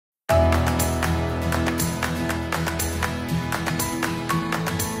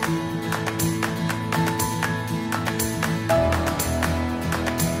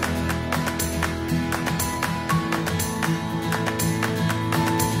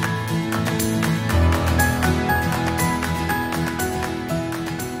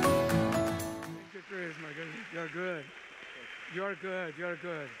You're good. You're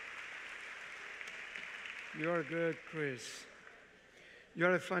good. You're good, Chris.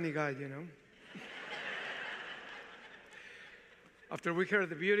 You're a funny guy, you know. After we heard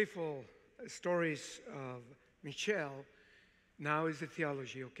the beautiful stories of Michelle, now is the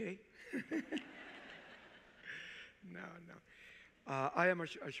theology, okay? No. I am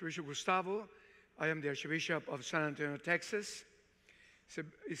Archbishop Gustavo. I am the Archbishop of San Antonio, Texas.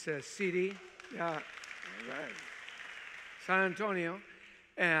 It's a city, yeah, right. San Antonio,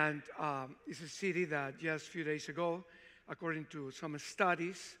 and it's a city that just a few days ago, according to some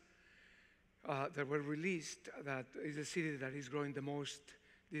studies that were released, that is a city that is growing the most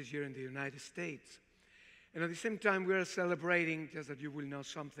this year in the United States. And at the same time, we are celebrating, just that you will know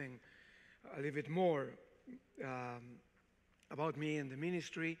something a little bit more about me and the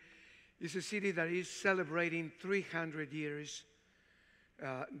ministry. It's a city that is celebrating 300 years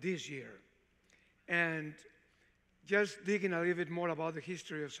this year. And just digging a little bit more about the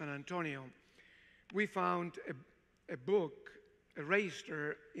history of San Antonio, we found a book, a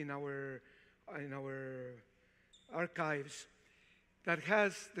register in our archives that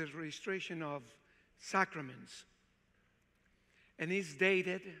has the registration of sacraments, and it's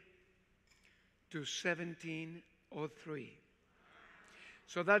dated to 1703.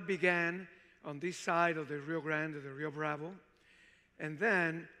 So that began on this side of the Rio Grande, the Rio Bravo, and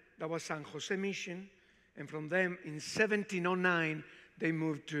then that was San Jose Mission, and from them in 1709 they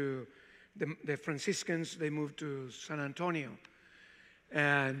moved to the Franciscans, they moved to San Antonio,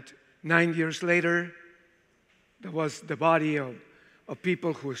 and 9 years later there was the body of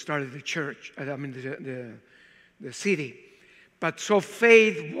people who started the church, the city. But so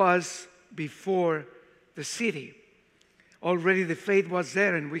faith was before the city. Already the faith was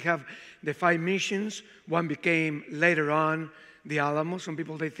there, and we have the 5 missions. One became later on the Alamo. Some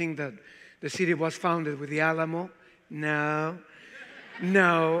people, they think that the city was founded with the Alamo. No,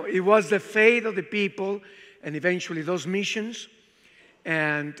 it was the faith of the people, and eventually those missions.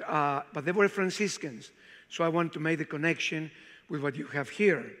 And but they were Franciscans. So I want to make the connection with what you have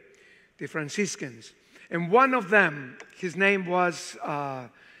here, the Franciscans. And one of them, his name was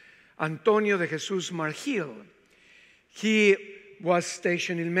Antonio de Jesus Margil. He was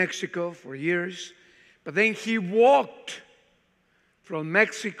stationed in Mexico for years, but then he walked from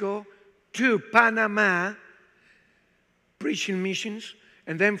Mexico to Panama, preaching missions,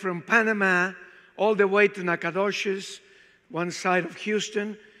 and then from Panama all the way to Nacogdoches, one side of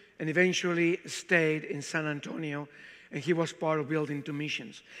Houston, and eventually stayed in San Antonio, and he was part of building 2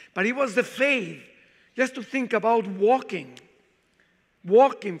 missions. But it was the faith, just to think about walking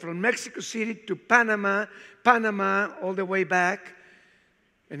from Mexico City to Panama, all the way back,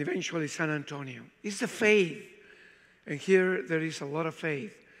 and eventually San Antonio. It's the faith. And here there is a lot of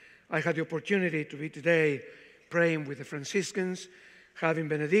faith. I had the opportunity to be today praying with the Franciscans, having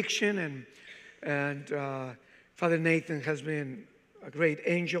benediction, and Father Nathan has been a great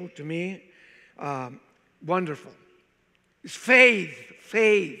angel to me. Wonderful. It's faith.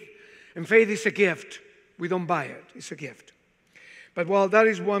 And faith is a gift. We don't buy it. It's a gift. But while that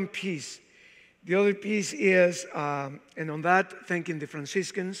is one piece, the other piece is, and on that, thanking the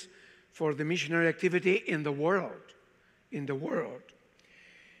Franciscans for the missionary activity in the world.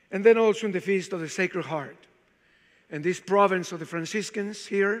 And then also in the Feast of the Sacred Heart. And this province of the Franciscans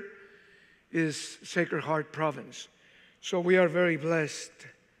here is Sacred Heart Province. So we are very blessed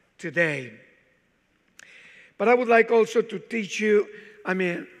today. But I would like also to teach you,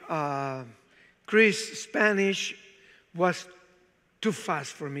 Chris' Spanish was too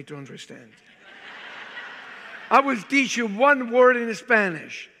fast for me to understand. I will teach you one word in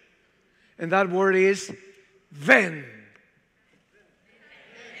Spanish, and that word is ven.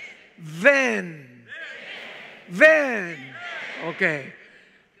 Ven. Okay.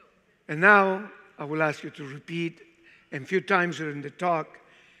 And now I will ask you to repeat a few times during the talk.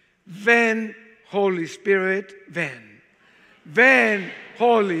 Ven, Holy Spirit, ven. Ven,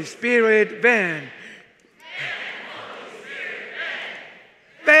 Holy Spirit, ven.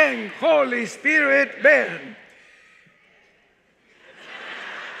 Ven, Holy Spirit, ven.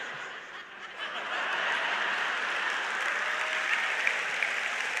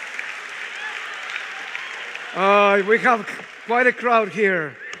 We have quite a crowd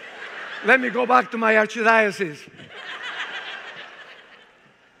here. Let me go back to my archdiocese.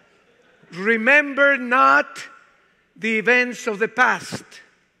 Remember not the events of the past.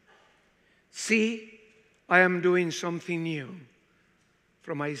 See, I am doing something new.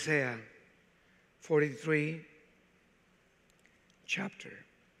 From Isaiah 43 chapter.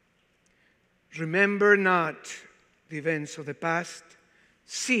 Remember not the events of the past.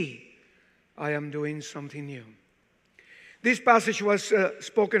 See, I am doing something new. This passage was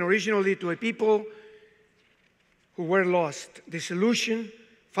spoken originally to a people who were lost, disillusioned,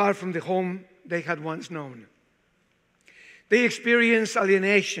 far from the home they had once known. They experienced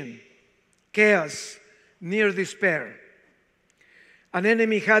alienation, chaos, near despair. An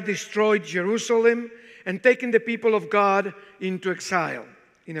enemy had destroyed Jerusalem and taken the people of God into exile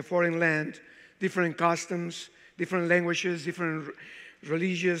in a foreign land, different customs, different languages, different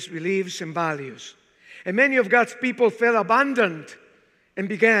religious beliefs and values. And many of God's people felt abandoned and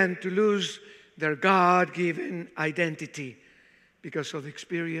began to lose their God-given identity because of the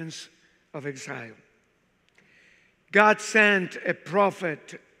experience of exile. God sent a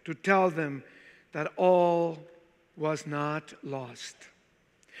prophet to tell them that all was not lost.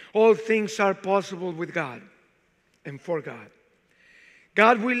 All things are possible with God and for God.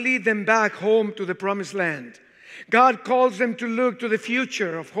 God will lead them back home to the promised land. God calls them to look to the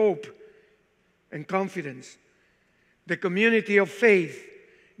future of hope and confidence. The community of faith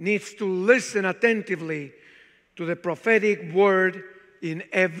needs to listen attentively to the prophetic word in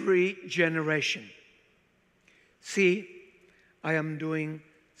every generation. See, I am doing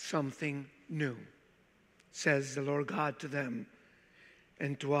something new, says the Lord God to them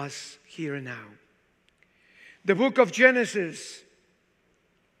and to us here and now. The book of Genesis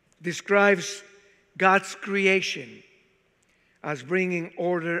describes God's creation as bringing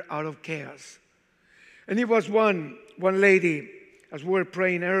order out of chaos. And it was one lady, as we were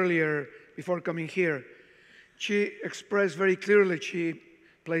praying earlier before coming here, she expressed very clearly, she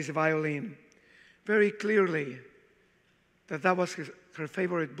plays the violin, very clearly that was her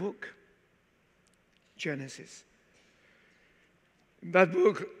favorite book, Genesis. In that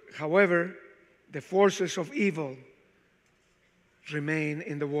book, however, the forces of evil remain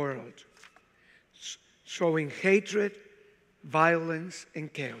in the world, showing hatred, violence,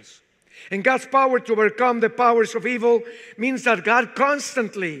 and chaos. And God's power to overcome the powers of evil means that God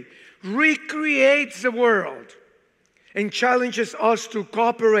constantly recreates the world and challenges us to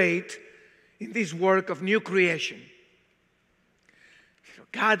cooperate in this work of new creation.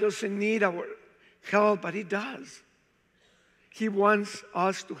 God doesn't need our help, but He does. He wants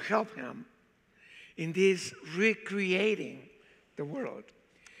us to help Him in this recreating the world.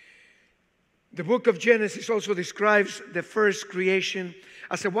 The book of Genesis also describes the first creation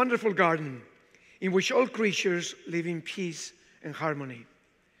as a wonderful garden in which all creatures live in peace and harmony.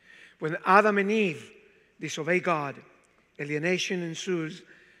 When Adam and Eve disobey God, alienation ensues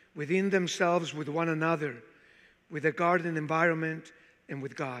within themselves, with one another, with the garden environment, and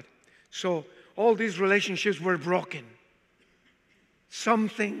with God. So all these relationships were broken.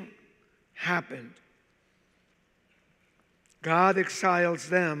 Something happened. God exiles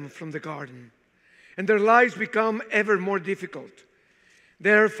them from the garden, and their lives become ever more difficult.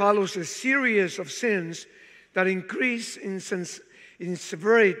 There follows a series of sins that increase in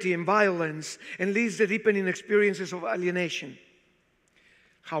severity and violence and leads to deepening experiences of alienation.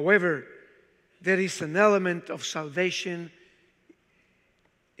 However, there is an element of salvation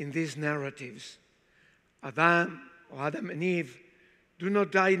in these narratives. Adam and Eve do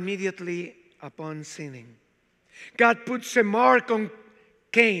not die immediately upon sinning. God puts a mark on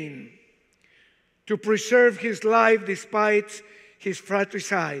Cain to preserve his life despite his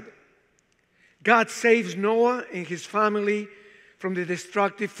fratricide. God saves Noah and his family from the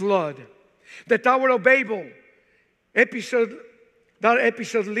destructive flood. The Tower of Babel episode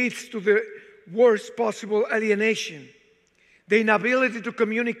leads to the worst possible alienation, the inability to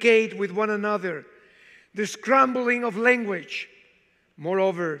communicate with one another, the scrambling of language.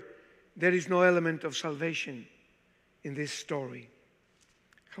 Moreover, there is no element of salvation in this story.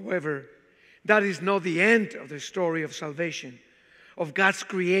 However, that is not the end of the story of salvation, of God's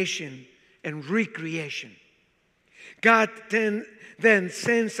creation and recreation. God then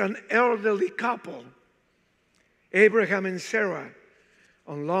sends an elderly couple, Abraham and Sarah,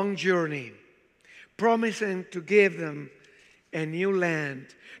 on a long journey, promising to give them a new land,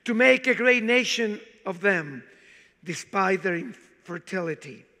 to make a great nation of them despite their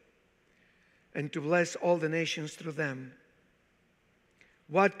infertility, and to bless all the nations through them.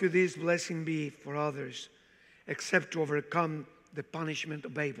 What could this blessing be for others except to overcome the punishment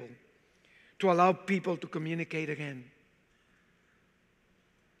of Babel, to allow people to communicate again?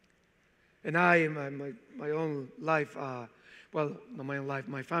 And I, in my own life, well, not my own life,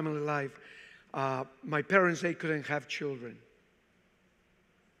 my family life, my parents, they couldn't have children.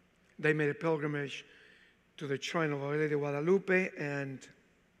 They made a pilgrimage to the shrine of Our Lady of Guadalupe, and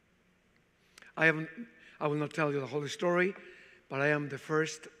I will not tell you the whole story, but I am the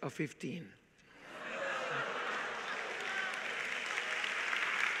first of 15.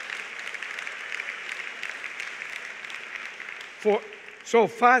 So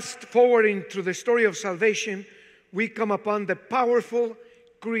fast forwarding to the story of salvation, we come upon the powerful,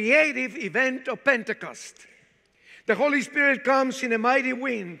 creative event of Pentecost. The Holy Spirit comes in a mighty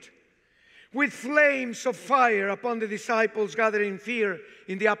wind with flames of fire upon the disciples gathered in fear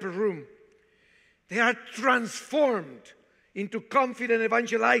in the upper room. They are transformed into confident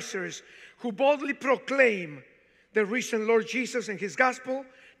evangelizers who boldly proclaim the risen Lord Jesus and His gospel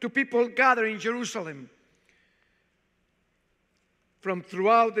to people gathered in Jerusalem from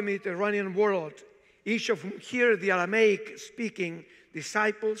throughout the Mediterranean world, each of whom hear the Aramaic-speaking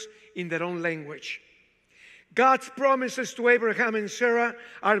disciples in their own language. God's promises to Abraham and Sarah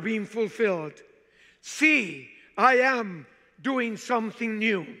are being fulfilled. See, I am doing something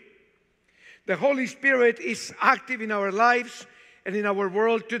new. The Holy Spirit is active in our lives and in our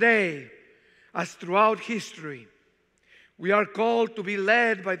world today, as throughout history. We are called to be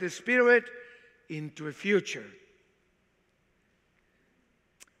led by the Spirit into a future.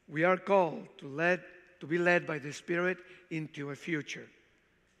 We are called to be led by the Spirit into a future.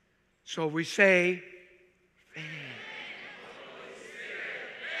 So we say,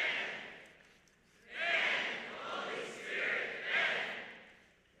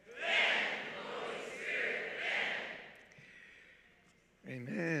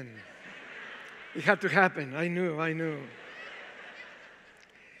 Amen. It had to happen. I knew.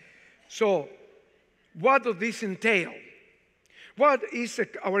 So, what does this entail? What is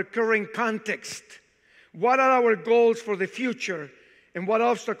our current context? What are our goals for the future? And what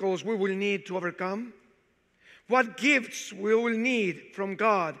obstacles we will need to overcome? What gifts we will need from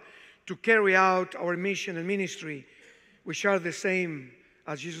God to carry out our mission and ministry, which are the same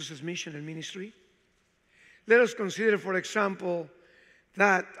as Jesus' mission and ministry? Let us consider, for example,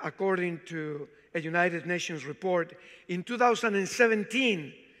 that according to a United Nations report, in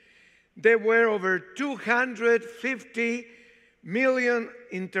 2017, there were over 250 million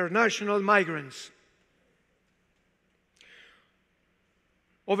international migrants.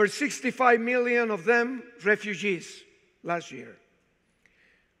 Over 65 million of them refugees last year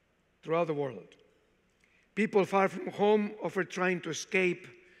throughout the world. People far from home, often trying to escape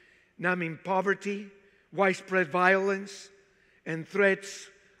numbing poverty, widespread violence, and threats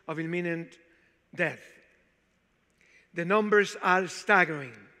of imminent death. The numbers are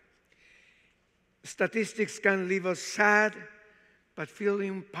staggering. Statistics can leave us sad, but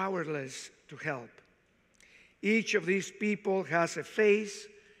feeling powerless to help. Each of these people has a face,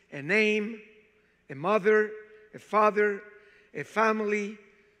 a name, a mother, a father, a family,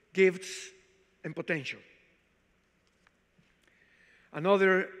 gifts, and potential.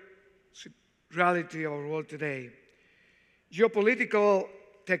 Another reality of our world today: geopolitical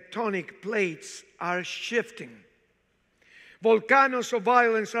tectonic plates are shifting. Volcanoes of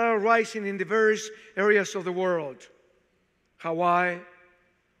violence are rising in diverse areas of the world. Hawaii,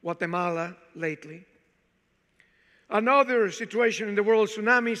 Guatemala lately. Another situation in the world: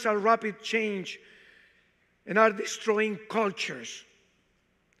 tsunamis are rapid change and are destroying cultures.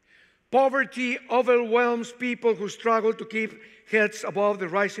 Poverty overwhelms people who struggle to keep heads above the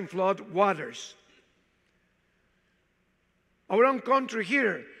rising flood waters. Our own country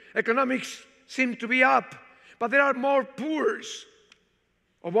here, economics seem to be up, but there are more poor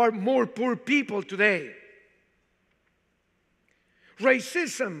people today.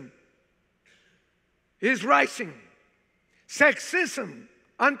 Racism is rising. Sexism,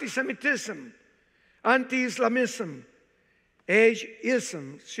 anti-Semitism, anti-Islamism,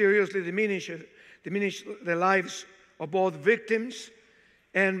 ageism seriously diminish the lives of both victims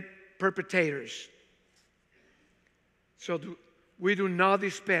and perpetrators. So we do not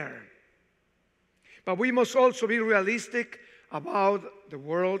despair. But we must also be realistic about the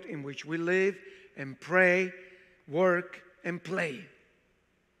world in which we live and pray, work, and play.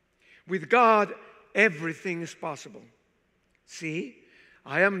 With God, everything is possible. See,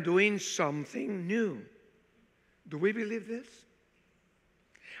 I am doing something new. Do we believe this?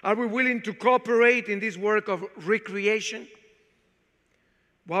 Are we willing to cooperate in this work of recreation?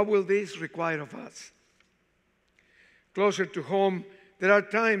 What will this require of us? Closer to home, there are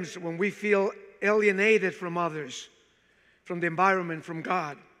times when we feel alienated from others, from the environment, from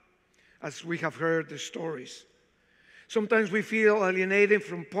God, as we have heard the stories. Sometimes we feel alienated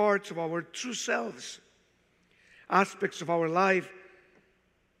from parts of our true selves, aspects of our life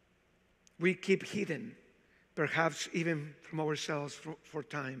we keep hidden, perhaps even from ourselves for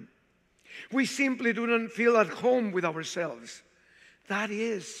time. We simply do not feel at home with ourselves. That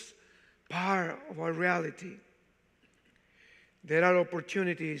is part of our reality. There are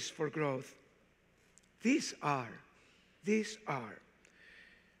opportunities for growth. These are.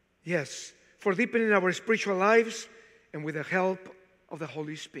 Yes, for deepening our spiritual lives and with the help of the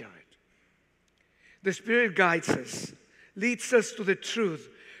Holy Spirit. The Spirit guides us, leads us to the truth,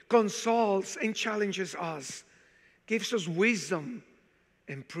 consoles and challenges us, gives us wisdom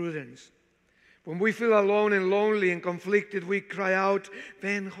and prudence. When we feel alone and lonely and conflicted, we cry out,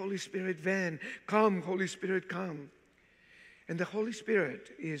 "Ven, Holy Spirit, ven. Come, Holy Spirit, come." And the Holy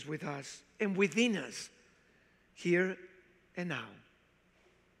Spirit is with us and within us, here and now.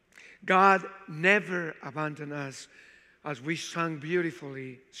 God never abandoned us, as we sang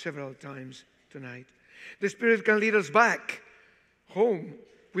beautifully several times tonight. The Spirit can lead us back home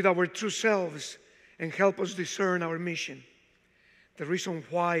with our true selves and help us discern our mission, the reason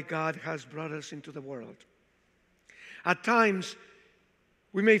why God has brought us into the world. At times,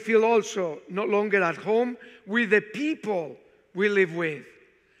 we may feel also no longer at home with the people we live with,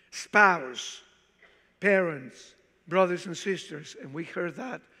 spouse, parents, brothers and sisters, and we heard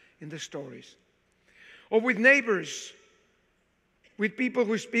that in the stories. Or with neighbors, with people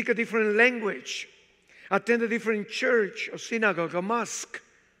who speak a different language, attend a different church or synagogue or mosque,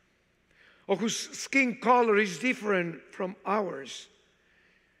 or whose skin color is different from ours.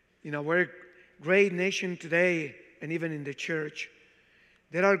 In our great nation today, and even in the church,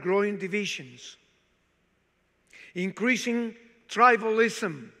 there are growing divisions, increasing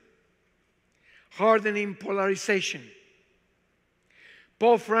tribalism, hardening polarization.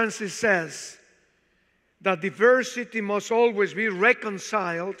 Pope Francis says that diversity must always be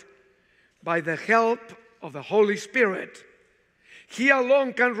reconciled by the help of the Holy Spirit. He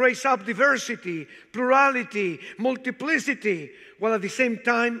alone can raise up diversity, plurality, multiplicity, while at the same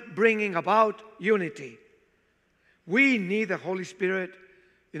time bringing about unity. We need the Holy Spirit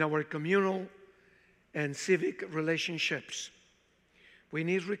in our communal and civic relationships. We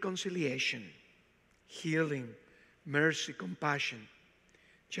need reconciliation, healing, mercy, compassion,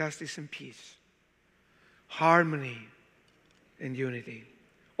 justice and peace, harmony and unity.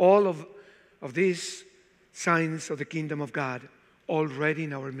 All of these signs of the kingdom of God already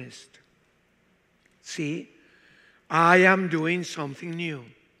in our midst. See, I am doing something new.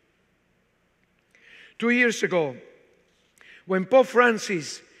 2 years ago, when Pope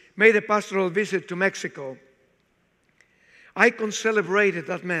Francis made a pastoral visit to Mexico, I concelebrated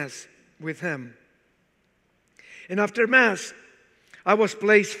that Mass with him. And after Mass, I was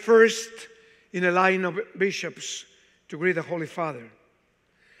placed first in a line of bishops to greet the Holy Father.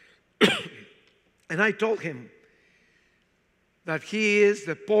 And I told him that he is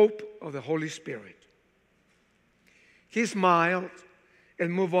the Pope of the Holy Spirit. He smiled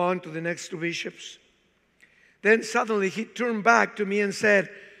and moved on to the next two bishops. Then suddenly he turned back to me and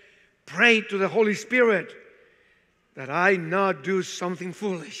said, "Pray to the Holy Spirit that I not do something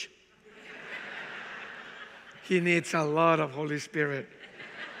foolish." He needs a lot of Holy Spirit.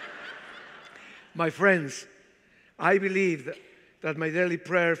 My friends, I believe that my daily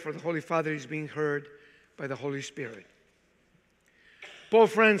prayer for the Holy Father is being heard by the Holy Spirit.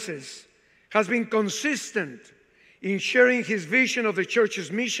 Pope Francis has been consistent in sharing his vision of the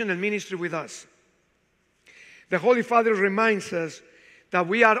church's mission and ministry with us. The Holy Father reminds us that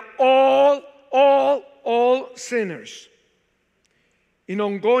we are all sinners in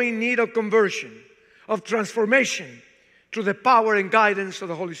ongoing need of conversion, of transformation through the power and guidance of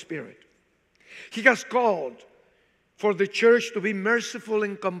the Holy Spirit. He has called for the church to be merciful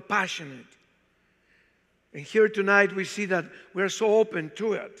and compassionate. And here tonight we see that we're so open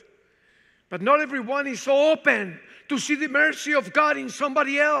to it. But not everyone is so open to see the mercy of God in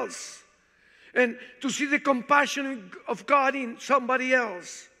somebody else and to see the compassion of God in somebody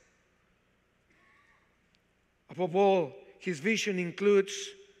else. Above all, his vision includes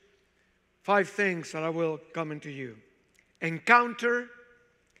 5 things that I will comment to you: encounter,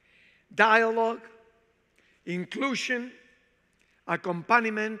 dialogue, inclusion,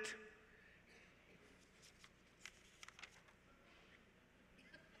 accompaniment,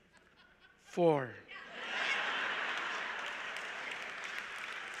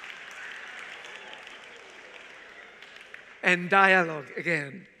 and dialogue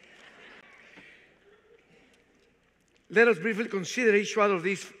again. Let us briefly consider each one of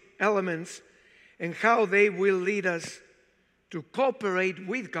these elements and how they will lead us to cooperate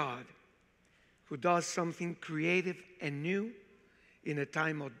with God, who does something creative and new in a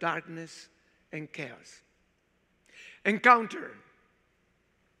time of darkness and chaos. Encounter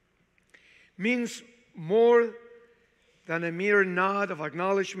means more than a mere nod of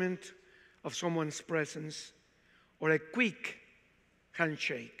acknowledgement of someone's presence or a quick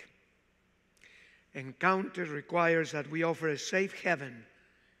handshake. Encounter requires that we offer a safe haven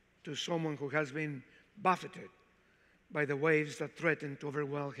to someone who has been buffeted by the waves that threaten to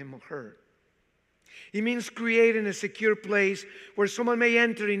overwhelm him or her. It means creating a secure place where someone may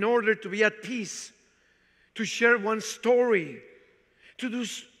enter in order to be at peace, to share one's story, to do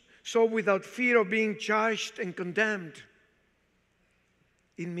so without fear of being judged and condemned.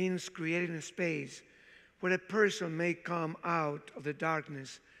 It means creating a space where a person may come out of the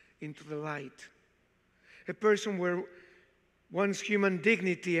darkness into the light. A person where one's human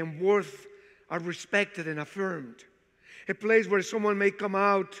dignity and worth are respected and affirmed. A place where someone may come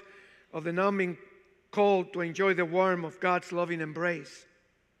out of the numbing cold to enjoy the warmth of God's loving embrace.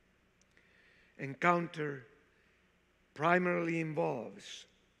 Encounter primarily involves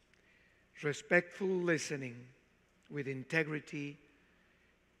respectful listening with integrity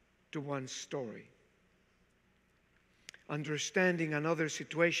to one's story. Understanding another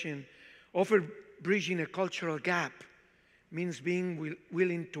situation, often bridging a cultural gap, means being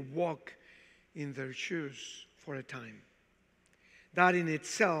willing to walk in their shoes for a time. That in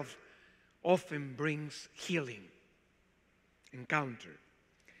itself often brings healing. Encounter.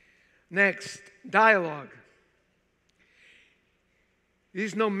 Next, dialogue. It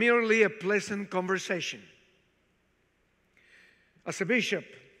is not merely a pleasant conversation. As a bishop,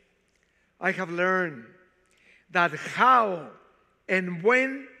 I have learned that how and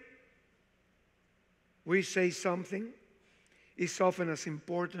when we say something is often as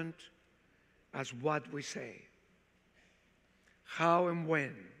important as what we say. How and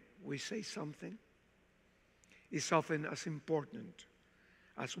when we say something is often as important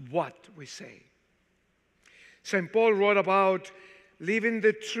as what we say. St. Paul wrote about living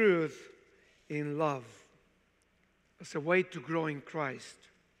the truth in love as a way to grow in Christ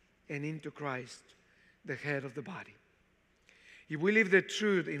and into Christ, the head of the body. If we live the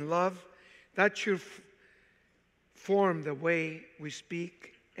truth in love, that should form the way we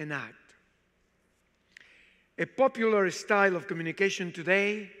speak and act. A popular style of communication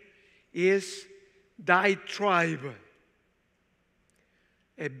today is diatribe.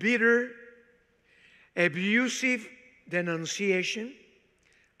 A bitter, abusive denunciation,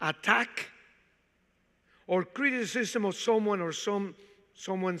 attack, or criticism of someone or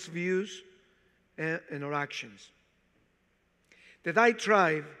someone's views and or actions. The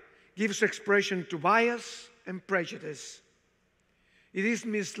diatribe gives expression to bias and prejudice. It is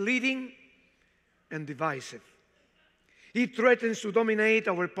misleading and divisive. It threatens to dominate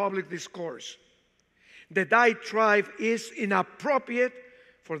our public discourse. The diatribe is inappropriate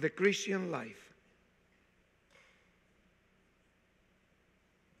for the Christian life.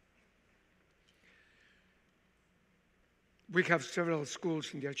 We have several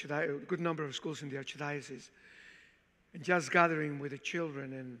schools in the Archdiocese, a good number of schools in the Archdiocese, and just gathering with the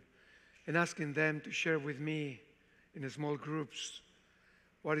children and asking them to share with me in small groups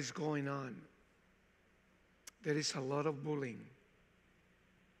what is going on. There is a lot of bullying.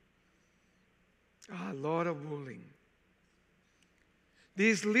 A lot of bullying.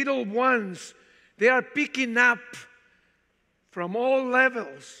 These little ones, they are picking up from all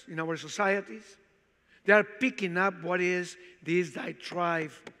levels in our societies. They are picking up what is this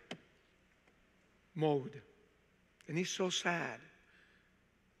diatribe mode. And it's so sad.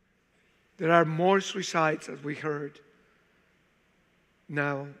 There are more suicides, as we heard,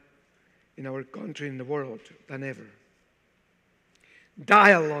 now in our country, in the world, than ever.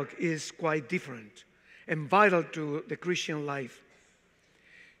 Dialogue is quite different and vital to the Christian life.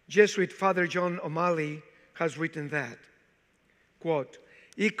 Jesuit Father John O'Malley has written that, quote,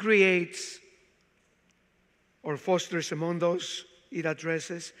 it creates or fosters among those it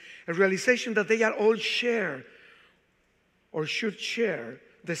addresses a realization that they are all share or should share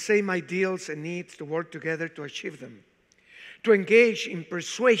the same ideals and needs to work together to achieve them. To engage in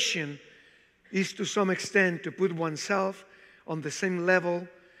persuasion is to some extent to put oneself on the same level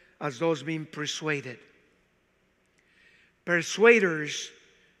as those being persuaded. Persuaders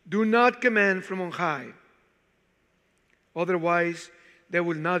do not command from on high. Otherwise, they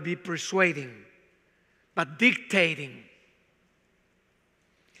will not be persuading, but dictating.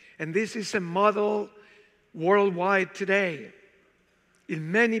 And this is a model worldwide today.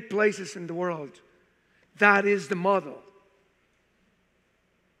 In many places in the world, that is the model.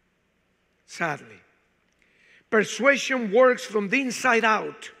 Sadly. Persuasion works from the inside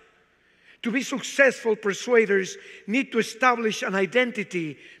out. To be successful persuaders need to establish an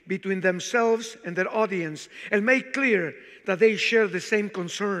identity between themselves and their audience and make clear that they share the same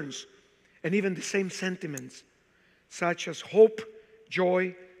concerns and even the same sentiments, such as hope,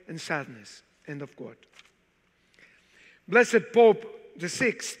 joy, and sadness. End of quote. Blessed Pope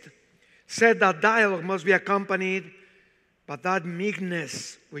VI said that dialogue must be accompanied by that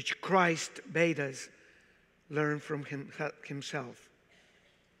meekness which Christ bade us learn from himself.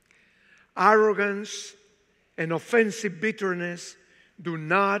 Arrogance and offensive bitterness do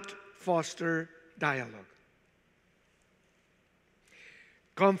not foster dialogue.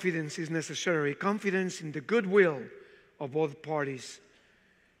 Confidence is necessary. Confidence in the goodwill of both parties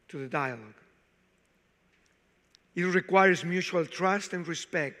to the dialogue. It requires mutual trust and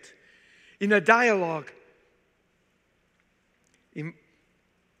respect. In a dialogue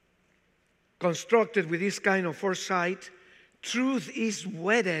constructed with this kind of foresight, truth is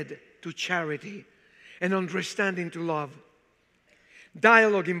wedded to charity and understanding to love.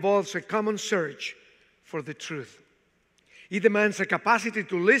 Dialogue involves a common search for the truth. It demands a capacity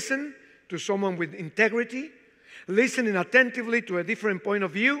to listen to someone with integrity, listening attentively to a different point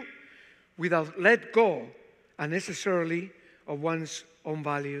of view without let go unnecessarily of one's own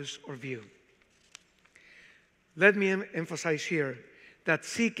values or view. Let me emphasize here that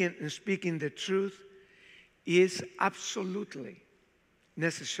seeking and speaking the truth is absolutely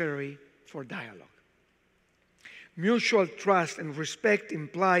necessary for dialogue. Mutual trust and respect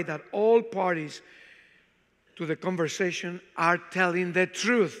imply that all parties to the conversation are telling the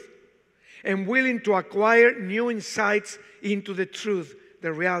truth and willing to acquire new insights into the truth,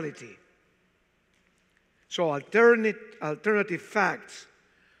 the reality. So alternative facts,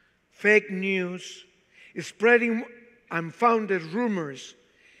 fake news, spreading unfounded rumors,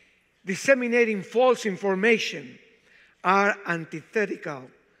 disseminating false information are antithetical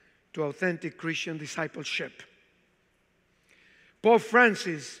to authentic Christian discipleship. Pope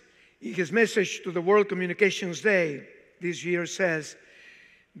Francis, in his message to the World Communications Day this year, says,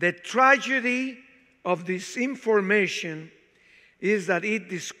 "The tragedy of disinformation is that it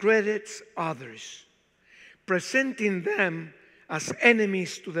discredits others, presenting them as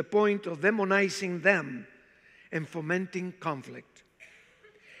enemies to the point of demonizing them and fomenting conflict.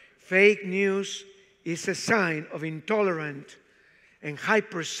 Fake news is a sign of intolerant and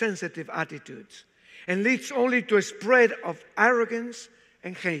hypersensitive attitudes and leads only to a spread of arrogance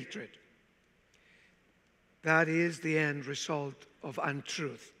and hatred. That is the end result of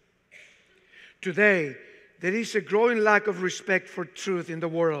untruth." Today, there is a growing lack of respect for truth in the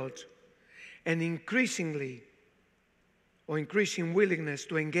world and increasing willingness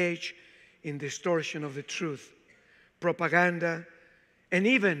to engage in distortion of the truth, propaganda, and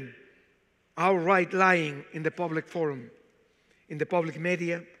even outright lying in the public forum, in the public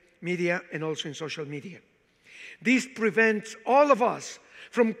media, and also in social media. This prevents all of us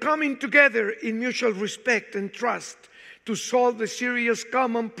from coming together in mutual respect and trust to solve the serious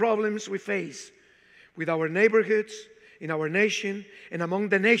common problems we face with our neighborhoods, in our nation, and among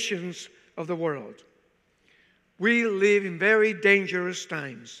the nations of the world. We live in very dangerous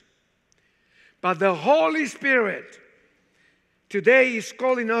times. But the Holy Spirit today is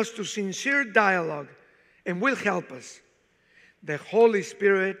calling us to sincere dialogue and will help us. The Holy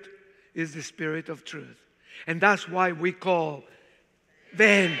Spirit is the Spirit of truth. And that's why we call,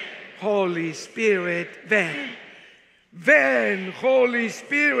 "Ven, Holy Spirit, ven. Ven, Holy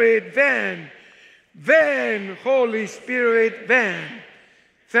Spirit, ven. Ven, Holy Spirit, ven."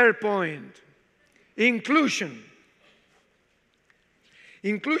 Third point, inclusion.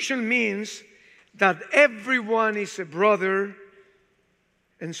 Inclusion means that everyone is a brother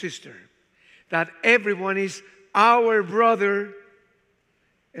and sister. That everyone is our brother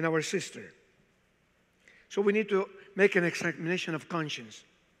and our sister. So we need to make an examination of conscience.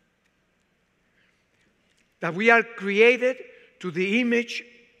 That we are created to the image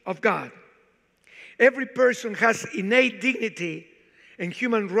of God. Every person has innate dignity and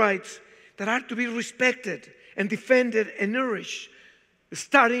human rights that are to be respected and defended and nourished,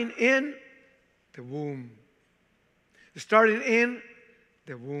 starting in the womb. Starting in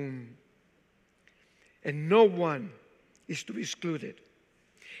the womb. And no one is to be excluded.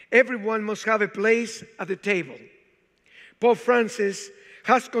 Everyone must have a place at the table. Pope Francis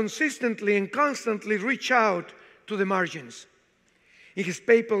has consistently and constantly reached out to the margins. In his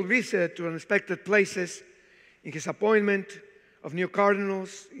papal visit to unexpected places, in his appointment of new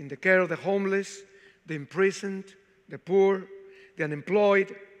cardinals, in the care of the homeless, the imprisoned, the poor, the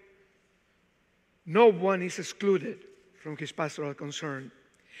unemployed, no one is excluded from his pastoral concern.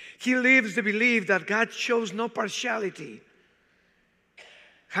 He lives the belief that God shows no partiality,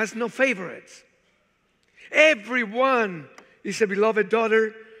 has no favorites. Everyone is a beloved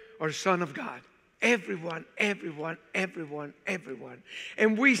daughter or son of God. Everyone, everyone, everyone, everyone.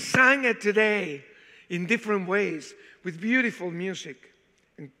 And we sang it today in different ways with beautiful music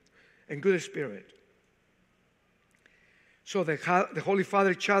and good spirit. So the Holy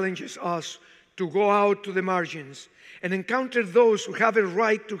Father challenges us to go out to the margins and encounter those who have a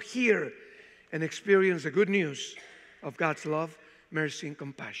right to hear and experience the good news of God's love, mercy, and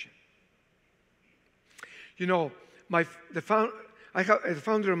compassion. You know, the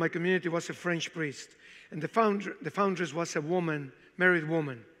founder of my community was a French priest, and the foundress was a woman, married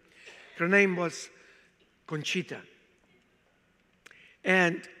woman. Her name was Conchita.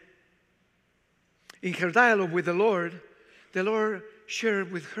 And in her dialogue with the Lord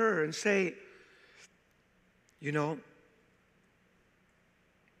shared with her and say, you know,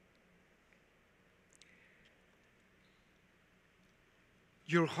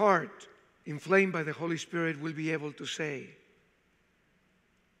 your heart, inflamed by the Holy Spirit, will be able to say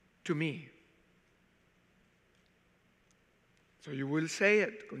to me. So you will say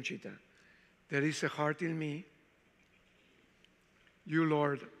it, Conchita. There is a heart in me. You,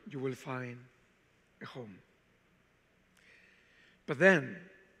 Lord, you will find a home. But then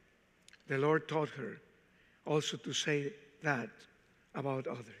the Lord taught her also to say that about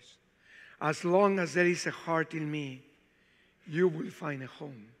others. As long as there is a heart in me, you will find a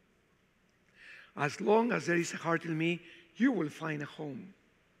home. As long as there is a heart in me, you will find a home.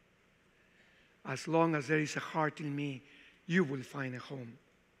 As long as there is a heart in me, you will find a home.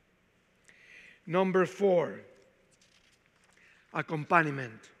 Number 4,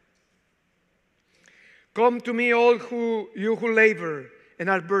 accompaniment. Come to me, all you who labor and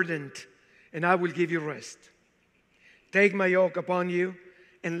are burdened, and I will give you rest. Take my yoke upon you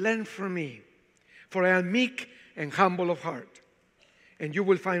and learn from me, for I am meek and humble of heart, and you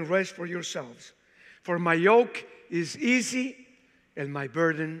will find rest for yourselves. For my yoke is easy and my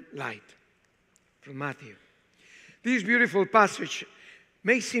burden light. From Matthew. This beautiful passage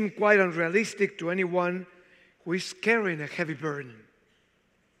may seem quite unrealistic to anyone who is carrying a heavy burden.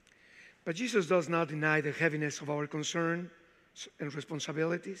 But Jesus does not deny the heaviness of our concerns and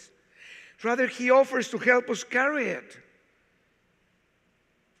responsibilities. Rather, he offers to help us carry it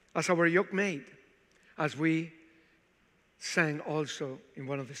as our yoke mate, as we sang also in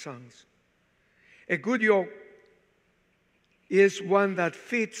one of the songs. A good yoke is one that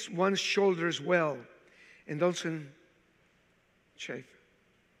fits one's shoulders well and doesn't chafe.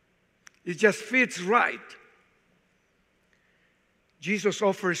 It just fits right. Jesus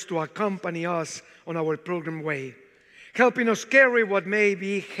offers to accompany us on our pilgrim way, helping us carry what may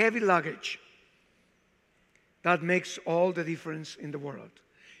be heavy luggage. That makes all the difference in the world.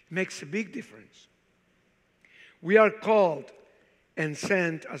 It makes a big difference. We are called and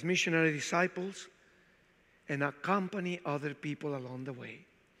sent as missionary disciples and accompany other people along the way.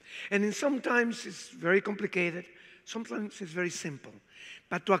 And sometimes it's very complicated, sometimes it's very simple.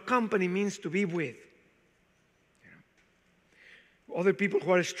 But to accompany means to be with. Other people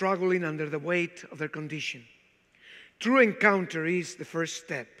who are struggling under the weight of their condition. True encounter is the first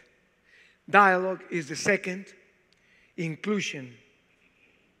step. Dialogue is the second. Inclusion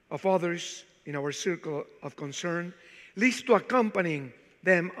of others in our circle of concern leads to accompanying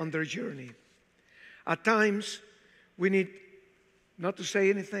them on their journey. At times, we need not to say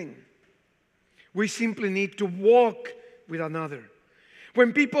anything. We simply need to walk with another.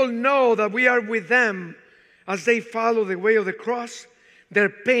 When people know that we are with them as they follow the way of the cross, their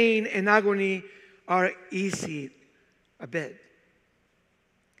pain and agony are easy a bit.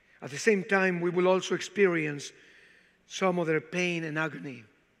 At the same time, we will also experience some of their pain and agony,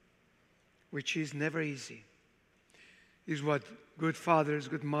 which is never easy. This is what good fathers,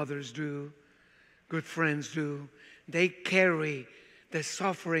 good mothers do, good friends do. They carry the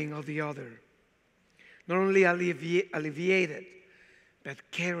suffering of the other. Not only alleviate it, but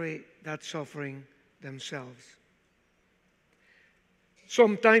carry that suffering themselves.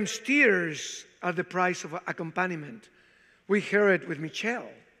 Sometimes tears are the price of accompaniment. We hear it with Michelle.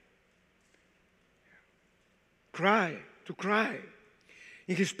 Cry.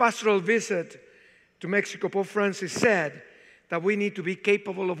 In his pastoral visit to Mexico, Pope Francis said that we need to be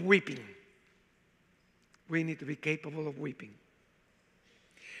capable of weeping. We need to be capable of weeping.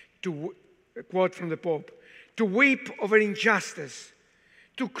 A quote from the Pope, to weep over injustice,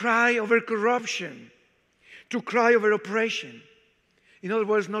 to cry over corruption, to cry over oppression. In other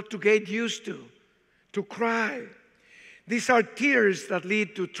words, not to get used to cry. These are tears that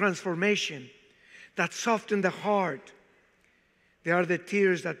lead to transformation, that soften the heart. They are the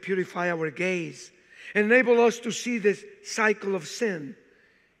tears that purify our gaze, enable us to see this cycle of sin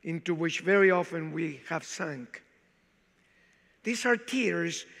into which very often we have sunk. These are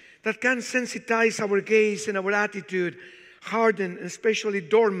tears that can sensitize our gaze and our attitude, hardened and especially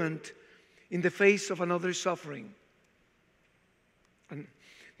dormant in the face of another's suffering. And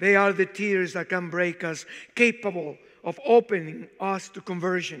they are the tears that can break us, capable of opening us to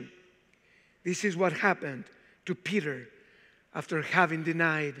conversion. This is what happened to Peter after having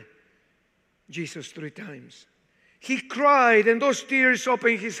denied Jesus 3 times. He cried, and those tears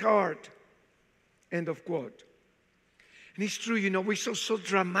opened his heart. End of quote. And it's true, we saw so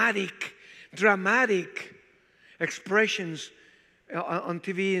dramatic expressions on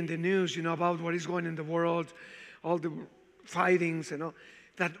TV and the news, about what is going in the world, all the fightings and all,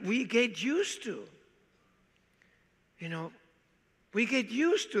 that we get used to. We get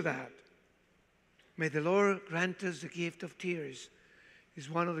used to that. May the Lord grant us the gift of tears. It's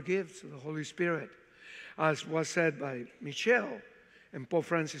one of the gifts of the Holy Spirit. As was said by Michelle, and Pope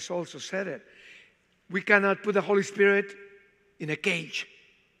Francis also said it. We cannot put the Holy Spirit in a cage.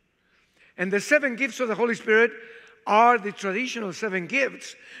 And the 7 gifts of the Holy Spirit are the traditional 7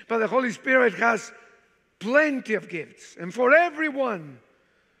 gifts. But the Holy Spirit has plenty of gifts. And for everyone.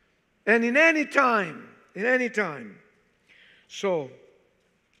 And in any time. So,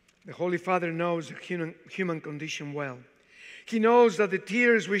 the Holy Father knows the human condition well. He knows that the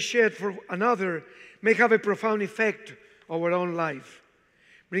tears we shed for another may have a profound effect on our own life,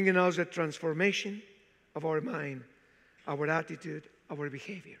 bringing us a transformation of our mind, our attitude, our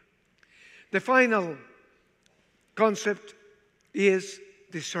behavior. The final concept is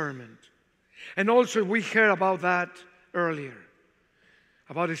discernment. And also we heard about that earlier,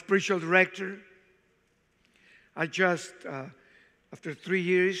 about a spiritual director. I just, after 3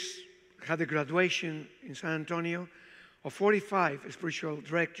 years, had a graduation in San Antonio of 45 spiritual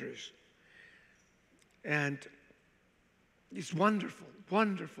directors. And it's wonderful,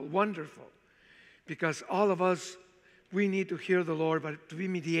 wonderful, wonderful. Because all of us, we need to hear the Lord, but to be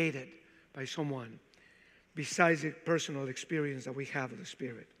mediated by someone besides the personal experience that we have of the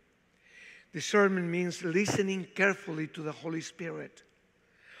Spirit. Discernment means listening carefully to the Holy Spirit,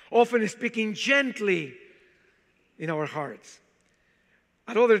 often speaking gently in our hearts.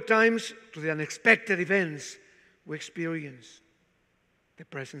 At other times, to the unexpected events, we experience the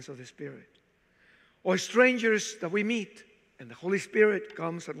presence of the Spirit. Or strangers that we meet, and the Holy Spirit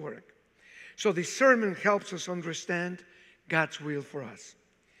comes at work. So discernment helps us understand God's will for us.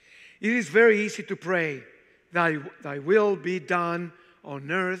 It is very easy to pray, Thy will be done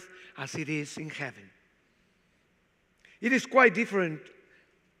on earth as it is in heaven. It is quite different,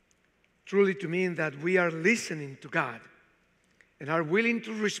 truly, to mean that we are listening to God and are willing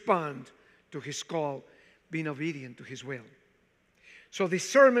to respond to His call, being obedient to His will. So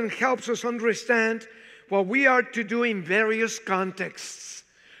discernment helps us understand what we are to do in various contexts.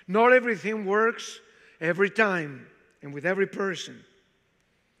 Not everything works every time and with every person.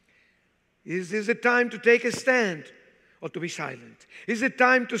 Is this a time to take a stand or to be silent? Is it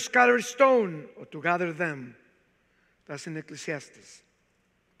time to scatter stone or to gather them? That's in Ecclesiastes.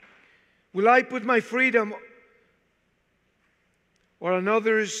 Will I put my freedom or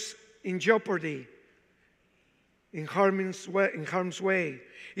another's in jeopardy, in harm's way?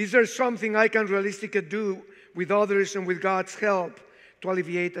 Is there something I can realistically do with others and with God's help to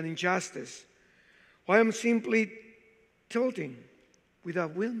alleviate an injustice? Or I am simply tilting with a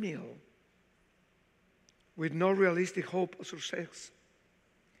windmill with no realistic hope of success?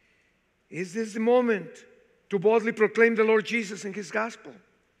 Is this the moment to boldly proclaim the Lord Jesus and His gospel?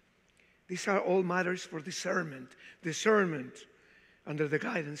 These are all matters for discernment under the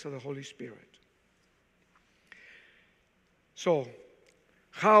guidance of the Holy Spirit. So,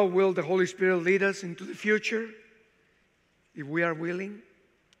 how will the Holy Spirit lead us into the future if we are willing?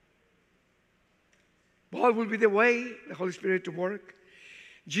 What will be the way the Holy Spirit to work?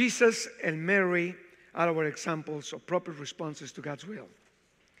 Jesus and Mary are our examples of proper responses to God's will.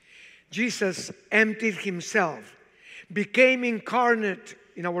 Jesus emptied Himself, became incarnate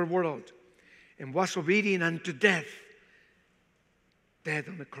in our world, and was obedient unto death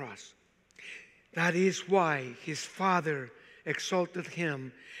on the cross. That is why His Father exalted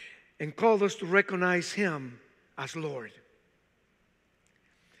Him and called us to recognize Him as Lord.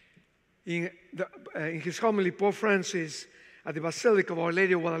 In his homily, Pope Francis at the Basilica of Our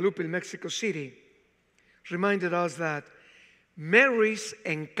Lady of Guadalupe in Mexico City reminded us that Mary's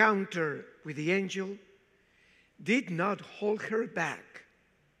encounter with the angel did not hold her back,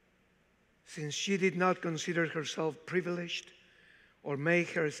 since she did not consider herself privileged or make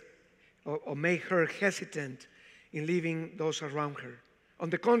her hesitant in leaving those around her. On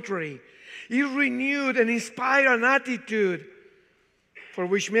the contrary, it renewed and inspired an attitude for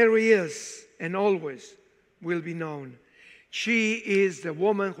which Mary is and always will be known. She is the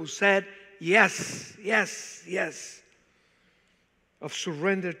woman who said yes, yes, yes, of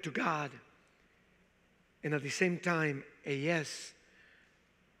surrender to God, and at the same time a yes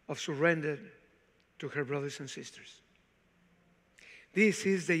of surrender to her brothers and sisters. This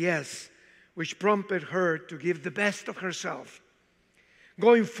is the yes which prompted her to give the best of herself,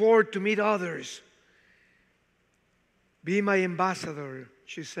 going forward to meet others. Be my ambassador,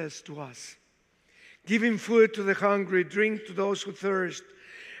 she says to us. giving food to the hungry, drink to those who thirst,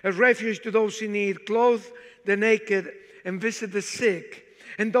 a refuge to those in need, clothe the naked, and visit the sick.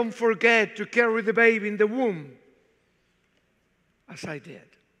 And don't forget to carry the baby in the womb, as I did,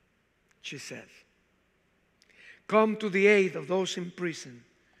 she says. Come to the aid of those in prison.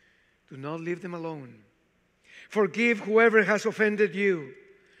 Do not leave them alone. Forgive whoever has offended you.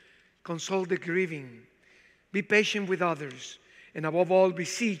 Console the grieving. Be patient with others. And above all,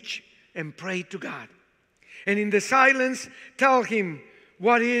 beseech and pray to God. And in the silence, tell Him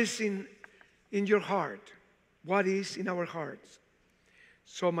what is in your heart. What is in our hearts.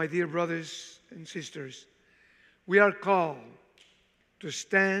 So, my dear brothers and sisters, we are called to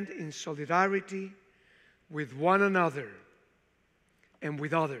stand in solidarity with one another and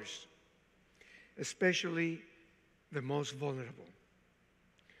with others, especially the most vulnerable.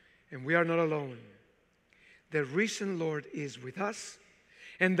 And we are not alone. The risen Lord is with us,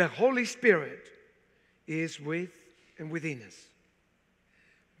 and the Holy Spirit is with and within us.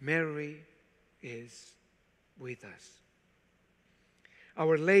 Mary is with us.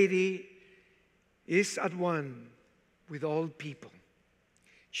 Our Lady is at one with all people.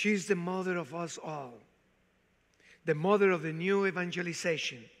 She is the mother of us all, the mother of the new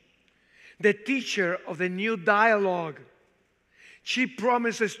evangelization, the teacher of the new dialogue. She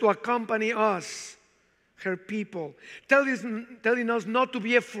promises to accompany us, her people, telling us not to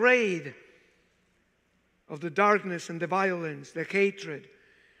be afraid of the darkness and the violence, the hatred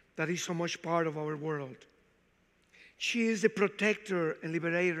that is so much part of our world. She is the protector and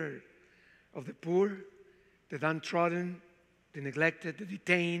liberator of the poor, the downtrodden, the neglected, the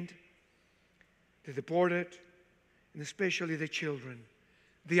detained, the deported, and especially the children,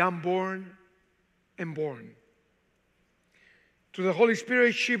 the unborn and born. Through the Holy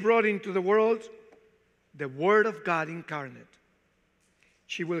Spirit, she brought into the world the Word of God incarnate.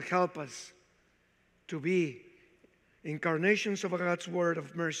 She will help us to be incarnations of God's Word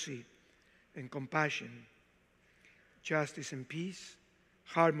of mercy and compassion, justice and peace,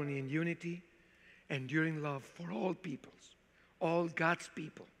 harmony and unity, enduring love for all peoples, all God's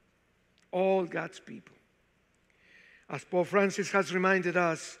people, all God's people. As Pope Francis has reminded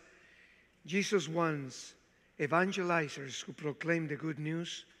us, Jesus wants evangelizers who proclaim the good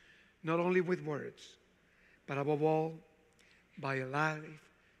news, not only with words, but above all, by a life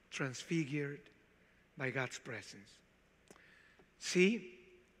transfigured by God's presence. See,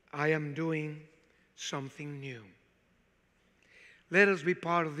 I am doing something new. Let us be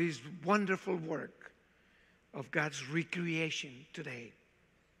part of this wonderful work of God's recreation today,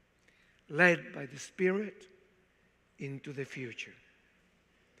 led by the Spirit into the future.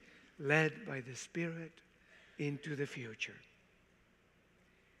 Led by the Spirit into the future.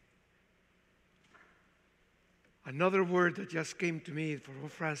 Another word that just came to me from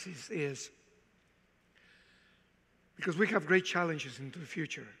Francis is, because we have great challenges into the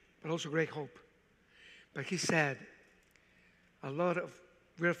future, but also great hope. But he said,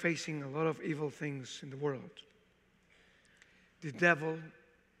 we're facing a lot of evil things in the world. The devil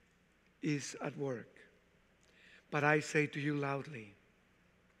is at work. But I say to you loudly,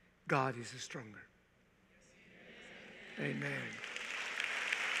 God is stronger. Amen.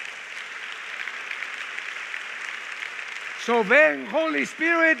 So ven, Holy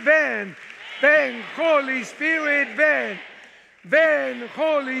Spirit, ven. Ven, Holy Spirit, ven. Ven,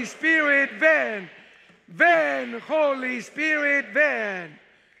 Holy Spirit, ven. Ven, Holy Spirit, ven.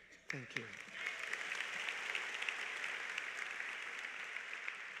 Thank you.